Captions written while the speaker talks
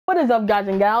is up, guys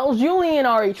and gals? Julian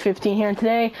RH15 here, and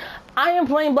today I am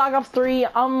playing Black Ops 3.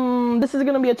 This is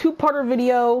gonna be a two-parter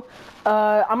video.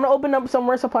 I'm gonna open up some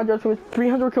rare supply drops with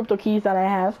 300 crypto keys that I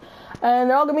have, and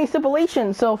they're all gonna be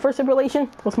stipulations. So first stipulation,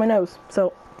 what's my nose?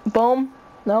 So boom,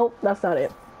 nope, that's not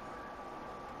it.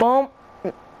 Boom,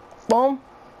 boom,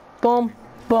 boom,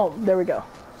 boom. There we go.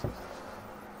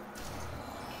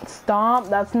 Stomp.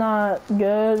 That's not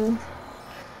good.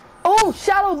 Oh,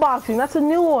 shadow boxing. That's a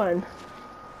new one.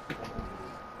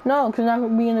 No, because not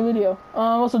gonna be in the video.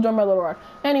 Also join my little rock.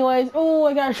 Anyways, oh,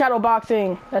 I got shadow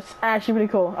boxing. That's actually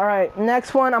pretty cool. All right,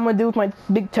 next one I'm gonna do with my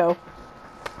big toe.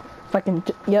 If I can,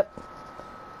 yep.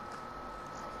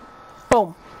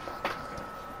 Boom.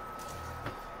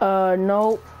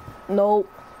 Nope, nope.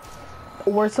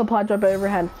 Worst supply drop I ever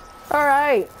had. All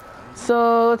right,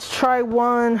 so let's try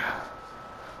one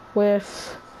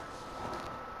with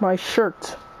my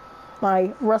shirt,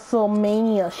 my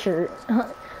WrestleMania shirt.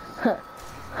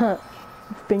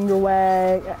 Finger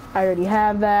wag. I already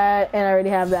have that, and I already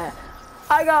have that.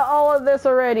 I got all of this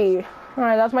already.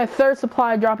 Alright, that's my third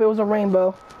supply drop. It was a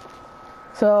rainbow.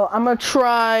 So I'm gonna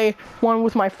try one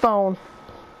with my phone.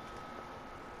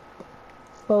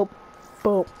 Boop,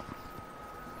 boop.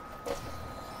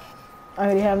 I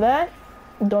already have that.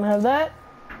 Don't have that.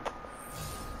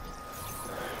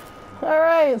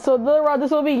 Alright, so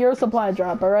this will be your supply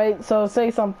drop, alright? So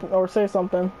say something, or say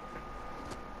something.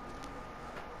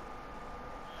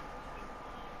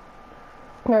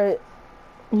 Alright,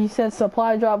 you said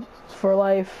supply drops for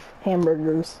life,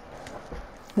 hamburgers.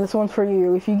 This one's for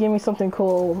you. If you give me something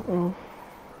cool,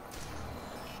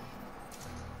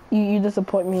 you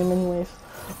disappoint me in many ways.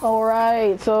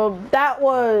 Alright, so that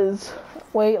was...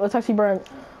 Wait, let's actually burn.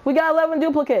 We got 11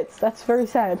 duplicates. That's very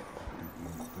sad.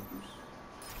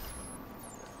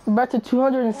 We're back to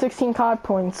 216 COD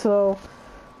points, so...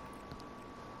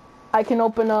 I can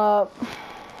open up...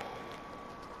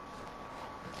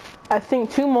 I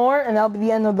think 2 more, and that'll be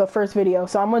the end of the first video.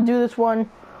 So I'm gonna do this one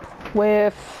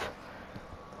with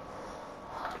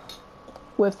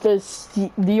this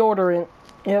deodorant.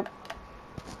 Yep.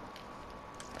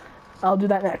 I'll do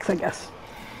that next, I guess.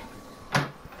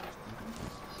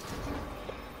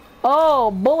 Oh,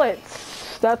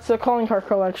 bullets. That's a calling card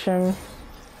collection.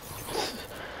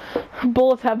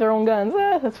 Bullets have their own guns.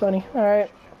 That's funny. All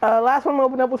right. Last one I'm gonna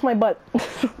open up with my butt.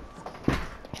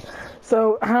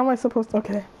 So how am I supposed to?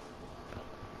 Okay.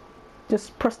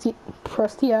 Just press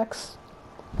the X.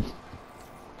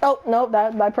 Oh, no,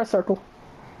 I press circle.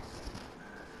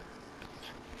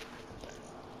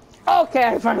 Okay,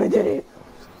 I finally did it.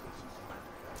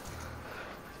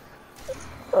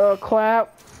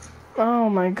 Clap. Oh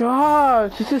my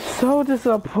gosh, this is so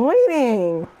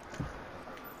disappointing.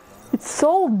 It's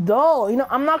so dull. You know,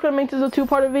 I'm not gonna make this a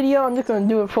two-part video. I'm just gonna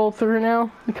do it full through now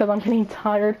because I'm getting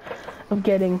tired of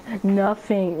getting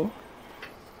nothing.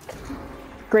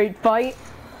 Great fight.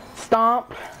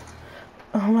 Stomp.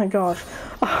 Oh my gosh.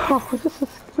 Oh,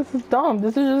 this is dumb.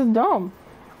 This is just dumb.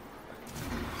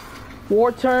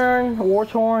 War torn.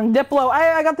 Diplo.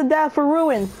 I got the dab for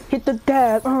ruin. Hit the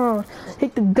dab.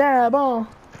 Hit the dab. Ha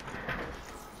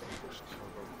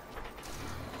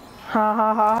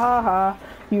ha ha ha ha.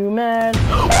 You mad?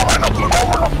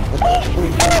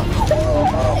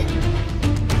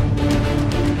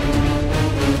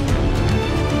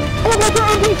 Oh my god,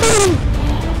 MP40!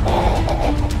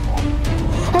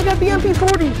 I got the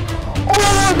MP40! Oh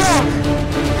my god!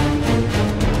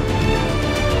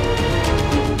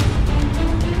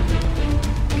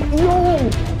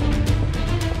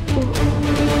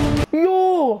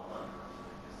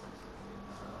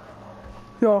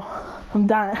 Yo, I'm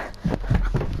dying.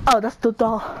 Oh, that's the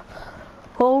doll.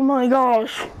 Oh my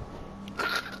gosh.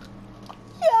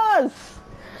 Yes!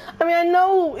 I mean, I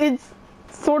know it's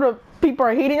sort of, people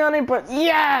are hating on it, but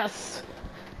yes!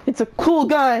 It's a cool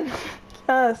gun.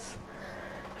 Yes.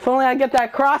 If only I get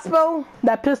that crossbow,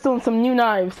 that pistol, and some new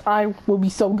knives, I will be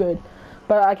so good.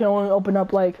 But I can only open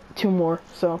up like 2 more,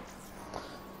 so.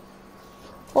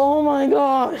 Oh my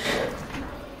gosh.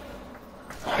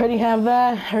 I already have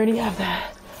that. I already have that.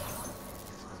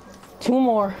 2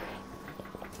 more.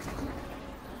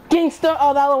 Gangsta.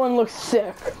 Oh, that other one looks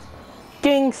sick.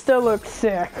 Gangsta looks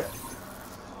sick.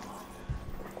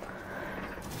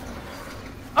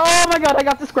 Oh my god, I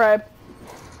got the scribe.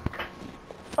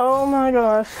 Oh my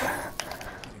gosh.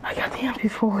 I got the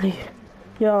MP40.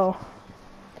 Yo.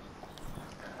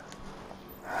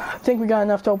 I think we got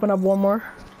enough to open up 1 more.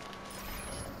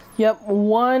 Yep,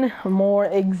 1 more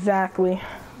exactly.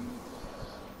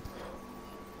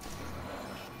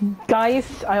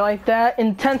 Geist, I like that.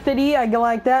 Intensity, I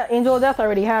like that. Angel of Death, I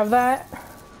already have that.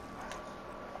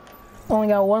 Only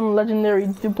got one legendary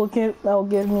duplicate. That'll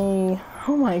give me...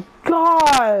 Oh my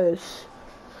gosh!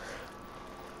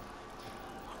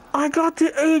 I got the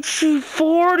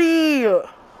HC40!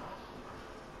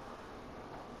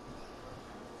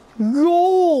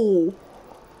 Yo!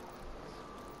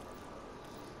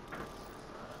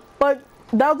 But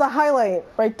that was a highlight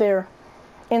right there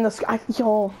in the sky.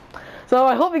 Yo. So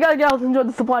I hope you guys enjoyed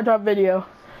the supply drop video.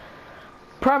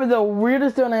 Probably the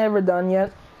weirdest one I ever done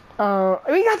yet. We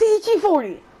got the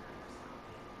HC40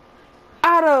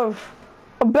 out of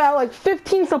about like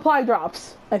 15 supply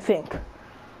drops, I think.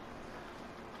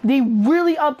 They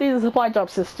really updated the supply drop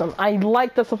system. I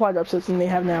like the supply drop system they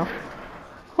have now.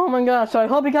 Oh my gosh, so I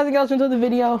hope you guys enjoyed the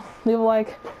video. Leave a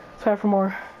like, subscribe for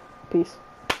more. Peace.